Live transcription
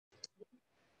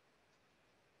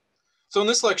So in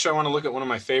this lecture, I want to look at one of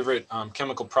my favorite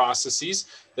chemical processes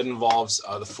that involves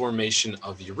the formation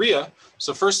of urea.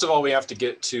 So first of all, we have to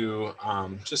get to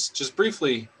just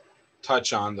briefly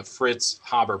touch on the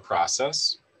Fritz-Haber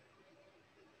process.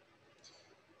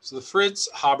 So the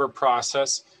Fritz-Haber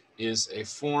process is a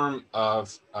form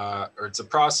of, or it's a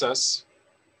process.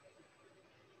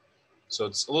 So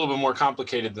it's a little bit more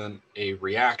complicated than a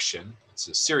reaction. It's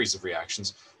a series of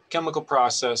reactions. Chemical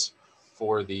process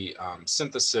for the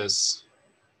synthesis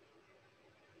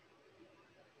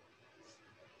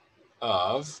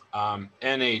of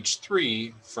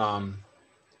NH3 from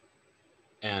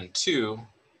N2.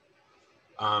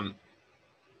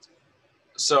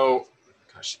 So,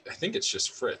 gosh, I think it's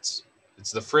just Fritz.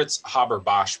 It's the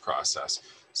Fritz-Haber-Bosch process.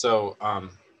 So I'm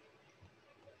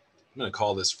going to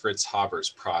call this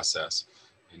Fritz-Haber's process,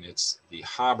 and it's the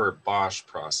Haber-Bosch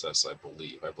process, I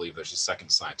believe. I believe there's a second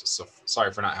scientist, so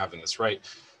sorry for not having this right.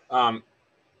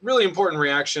 Really important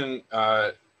reaction.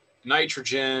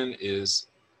 Nitrogen is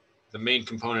the main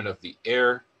component of the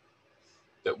air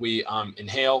that we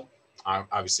inhale.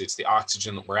 Obviously, it's the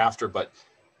oxygen that we're after, but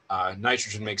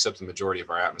nitrogen makes up the majority of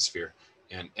our atmosphere,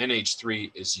 and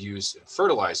NH3 is used in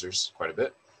fertilizers quite a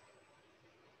bit.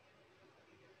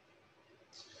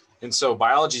 And so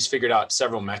biology's figured out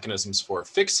several mechanisms for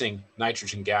fixing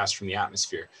nitrogen gas from the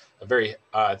atmosphere. A very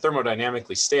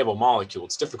thermodynamically stable molecule.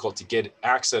 It's difficult to get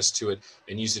access to it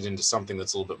and use it into something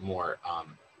that's a little bit more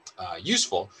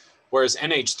useful. Whereas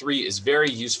NH3 is very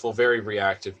useful, very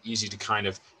reactive, easy to kind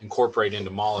of incorporate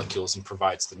into molecules and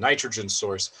provides the nitrogen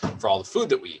source for all the food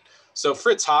that we eat. So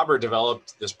Fritz Haber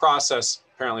developed this process,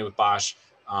 apparently with Bosch,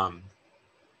 and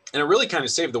it really kind of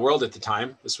saved the world at the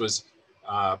time. This was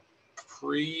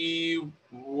pre-World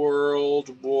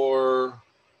War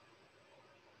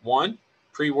I,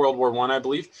 I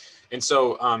believe. And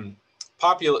so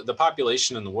the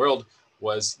population in the world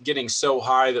was getting so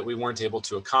high that we weren't able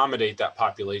to accommodate that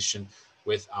population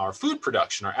with our food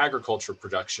production, our agriculture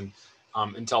production,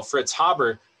 until Fritz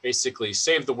Haber basically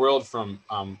saved the world from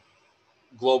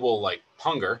global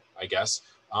hunger, I guess,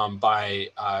 by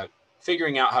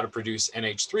figuring out how to produce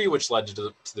NH3, which led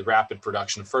to the rapid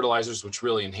production of fertilizers, which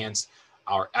really enhanced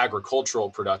our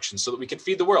agricultural production so that we could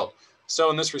feed the world.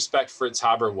 So in this respect, Fritz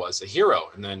Haber was a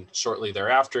hero. And then shortly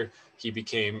thereafter, he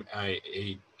became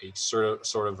a sort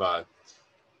of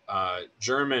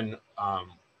German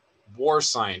war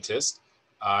scientist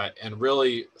and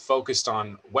really focused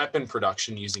on weapon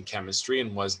production using chemistry,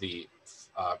 and was the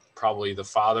probably the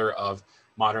father of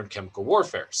modern chemical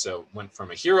warfare. So went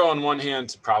from a hero on one hand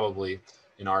to probably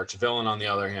an arch villain on the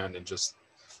other hand in just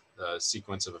the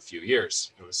sequence of a few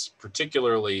years. It was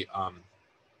particularly,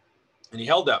 and he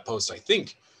held that post, I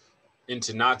think,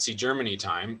 into Nazi Germany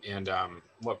time. And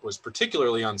what was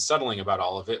particularly unsettling about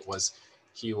all of it was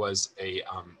he was a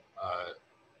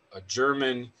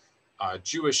German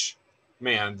Jewish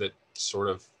man that sort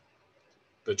of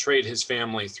betrayed his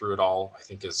family through it all. I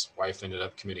think his wife ended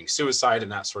up committing suicide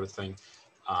and that sort of thing.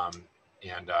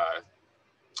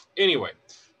 Anyway,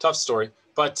 tough story.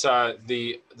 But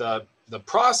the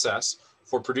process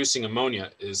for producing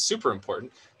ammonia is super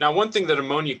important. Now, one thing that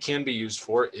ammonia can be used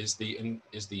for is the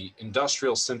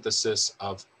industrial synthesis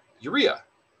of urea.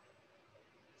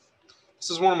 This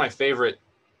is one of my favorite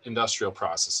industrial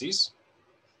processes.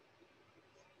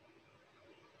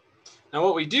 Now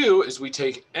what we do is we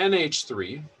take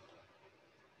NH3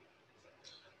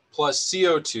 plus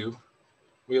CO2,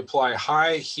 we apply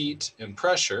high heat and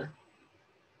pressure,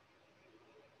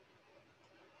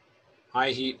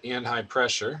 high heat and high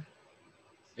pressure,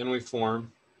 and we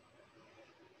form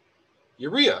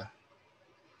urea.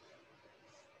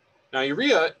 Now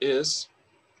urea is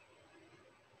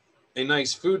a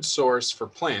nice food source for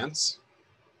plants.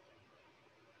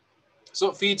 So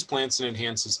it feeds plants and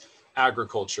enhances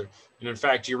agriculture. And in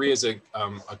fact, urea is a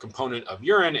component of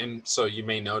urine. And so you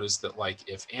may notice that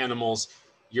if animals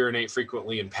urinate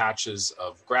frequently in patches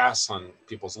of grass on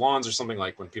people's lawns or something,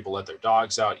 like when people let their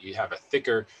dogs out, you have a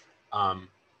thicker,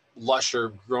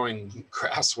 lusher growing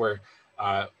grass where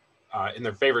in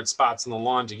their favorite spots in the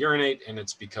lawn to urinate. And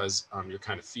it's because you're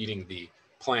kind of feeding the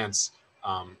plants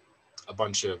a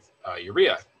bunch of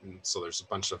urea. And so there's a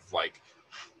bunch of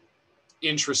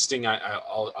interesting,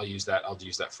 I'll use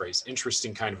that phrase,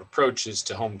 interesting kind of approaches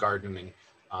to home gardening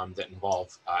that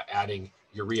involve adding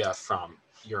urea from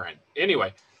urine.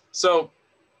 Anyway, so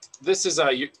this is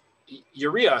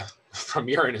urea from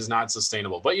urine is not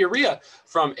sustainable, but urea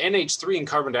from NH3 and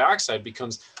carbon dioxide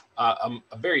becomes a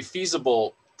very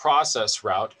feasible process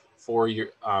route for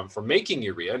making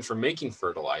urea and for making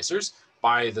fertilizers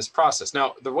by this process.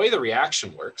 Now, the way the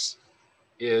reaction works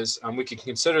is we can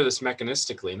consider this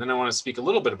mechanistically, and then I want to speak a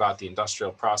little bit about the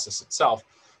industrial process itself.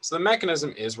 So the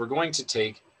mechanism is we're going to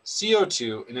take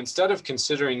CO2, and instead of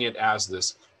considering it as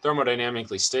this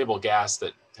thermodynamically stable gas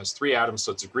that has 3 atoms,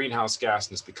 so it's a greenhouse gas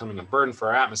and it's becoming a burden for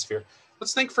our atmosphere,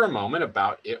 let's think for a moment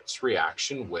about its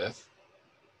reaction with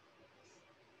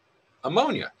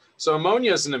ammonia. So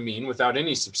ammonia is an amine without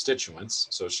any substituents,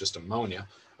 so it's just ammonia.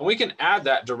 And we can add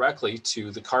that directly to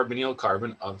the carbonyl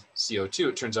carbon of CO2.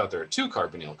 It turns out there are 2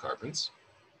 carbonyl carbons.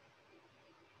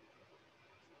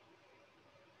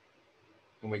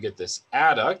 And we get this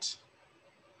adduct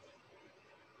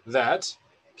that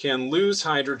can lose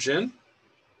hydrogen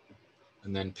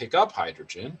and then pick up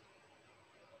hydrogen.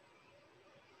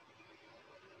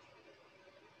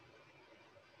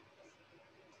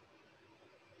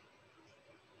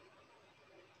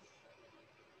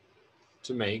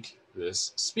 To make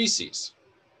this species.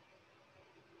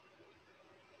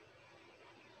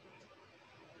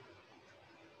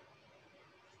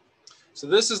 So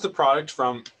this is the product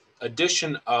from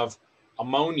addition of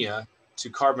ammonia to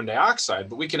carbon dioxide,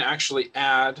 but we can actually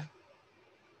add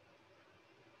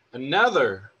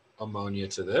another ammonia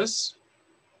to this,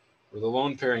 where the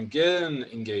lone pair again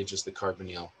engages the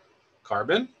carbonyl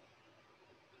carbon.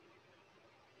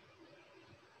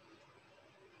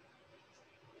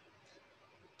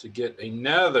 To get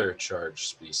another charged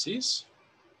species.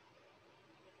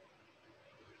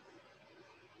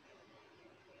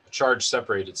 A charge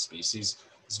separated species.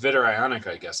 It's zwitterionic,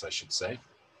 I guess I should say,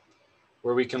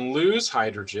 where we can lose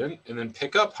hydrogen and then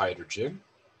pick up hydrogen.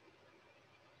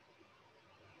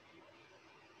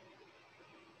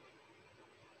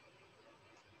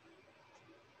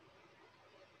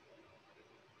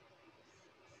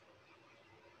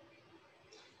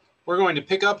 We're going to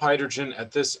pick up hydrogen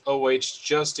at this OH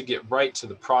just to get right to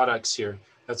the products here.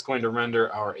 That's going to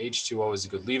render our H2O as a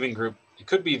good leaving group. It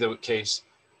could be the case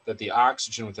that the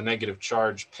oxygen with a negative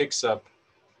charge picks up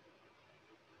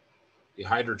the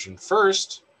hydrogen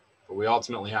first, but we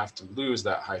ultimately have to lose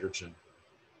that hydrogen.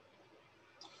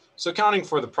 So accounting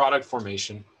for the product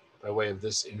formation by way of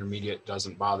this intermediate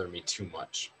doesn't bother me too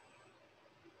much.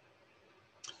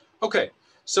 Okay,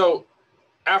 so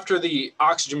after the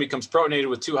oxygen becomes protonated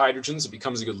with 2 hydrogens, it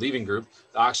becomes a good leaving group.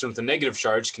 The oxygen with a negative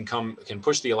charge can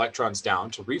push the electrons down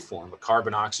to reform a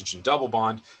carbon-oxygen double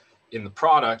bond in the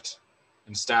product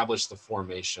and establish the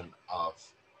formation of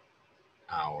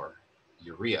our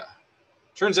urea.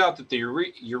 Turns out that the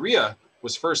urea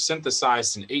was first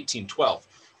synthesized in 1812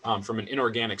 from an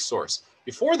inorganic source.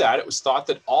 Before that, it was thought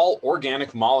that all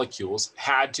organic molecules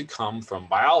had to come from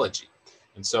biology.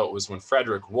 And so it was when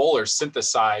Frederick Wohler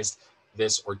synthesized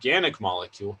this organic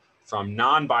molecule from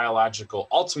non-biological,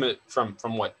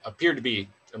 from what appeared to be,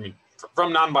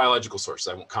 from non-biological sources.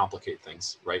 I won't complicate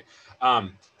things, right?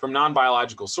 From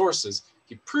non-biological sources,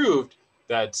 he proved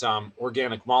that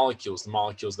organic molecules, the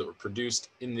molecules that were produced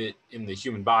in the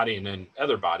human body and in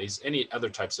other bodies, any other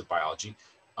types of biology,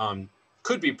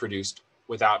 could be produced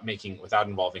without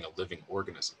involving a living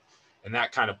organism. And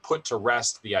that kind of put to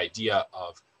rest the idea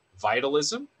of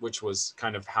vitalism, which was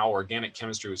kind of how organic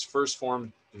chemistry was first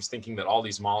formed. It was thinking that all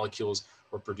these molecules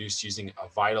were produced using a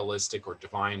vitalistic or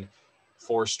divine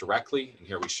force directly. And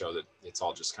here we show that it's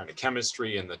all just kind of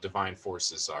chemistry, and the divine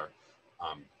forces are,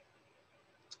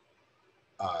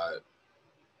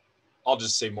 I'll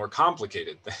just say more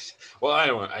complicated. Well,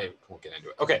 I won't get into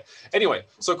it. Okay, anyway,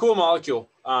 so cool molecule,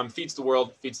 feeds the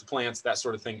world, feeds the plants, that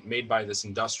sort of thing, made by this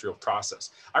industrial process.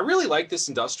 I really like this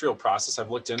industrial process. I've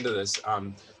looked into this.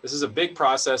 This is a big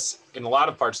process in a lot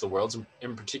of parts of the world,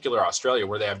 in particular Australia,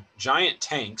 where they have giant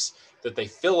tanks that they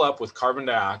fill up with carbon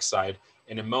dioxide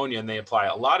and ammonia, and they apply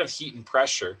a lot of heat and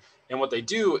pressure. And what they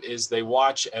do is they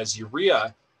watch as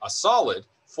urea, a solid,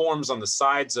 forms on the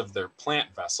sides of their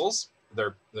plant vessels,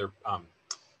 their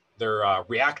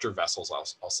reactor vessels,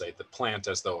 I'll say, the plant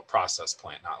as though a process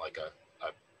plant, not like a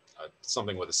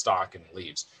something with a stalk and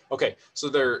leaves. Okay, so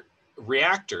their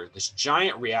reactor, this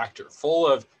giant reactor full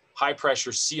of high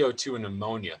pressure CO2 and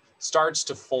ammonia, starts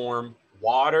to form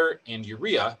water and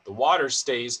urea. The water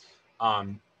stays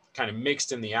kind of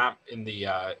mixed in the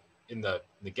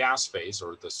gas phase,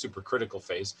 or the supercritical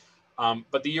phase,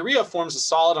 but the urea forms a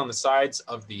solid on the sides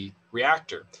of the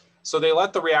reactor. So they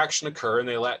let the reaction occur, and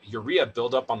they let urea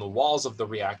build up on the walls of the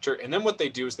reactor. And then what they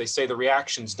do is they say the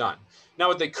reaction's done. Now,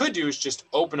 what they could do is just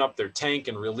open up their tank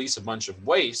and release a bunch of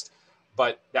waste,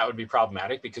 but that would be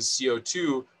problematic because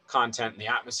CO2 content in the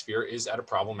atmosphere is at a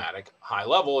problematic high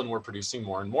level, and we're producing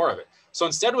more and more of it. So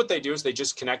instead, what they do is they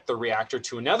just connect the reactor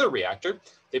to another reactor.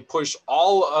 They push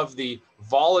all of the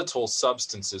volatile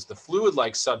substances, the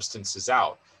fluid-like substances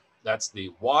out. that's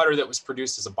the water that was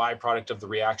produced as a byproduct of the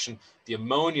reaction, the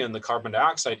ammonia and the carbon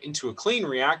dioxide into a clean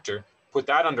reactor, put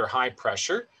that under high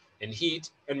pressure and heat,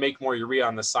 and make more urea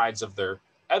on the sides of their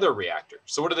other reactor.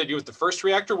 So what do they do with the first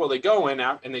reactor? Well, they go in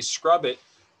and they scrub it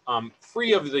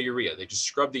free of the urea. They just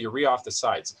scrub the urea off the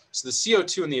sides. So the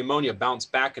CO2 and the ammonia bounce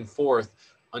back and forth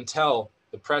until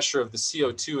the pressure of the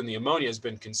CO2 and the ammonia has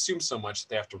been consumed so much that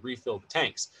they have to refill the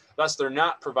tanks. Thus, they're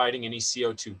not providing any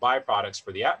CO2 byproducts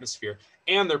for the atmosphere,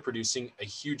 and they're producing a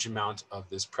huge amount of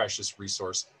this precious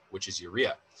resource, which is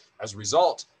urea. As a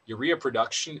result, urea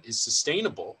production is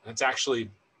sustainable, and it's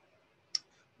actually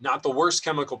not the worst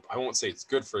chemical. I won't say it's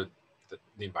good for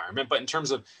the environment, but in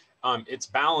terms of its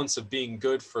balance of being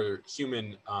good for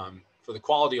human, for the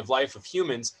quality of life of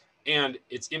humans and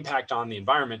its impact on the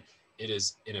environment, it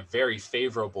is in a very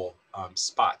favorable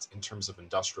spot in terms of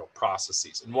industrial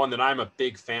processes, and one that I'm a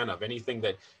big fan of. Anything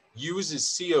that uses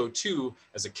CO2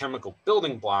 as a chemical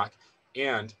building block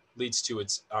and leads to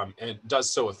its, and does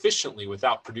so efficiently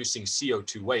without producing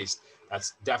CO2 waste,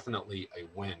 that's definitely a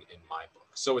win in my book.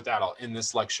 So with that, I'll end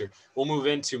this lecture. We'll move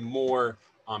into more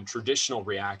traditional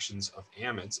reactions of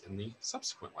amides in the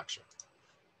subsequent lecture,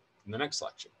 in the next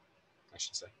lecture, I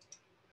should say.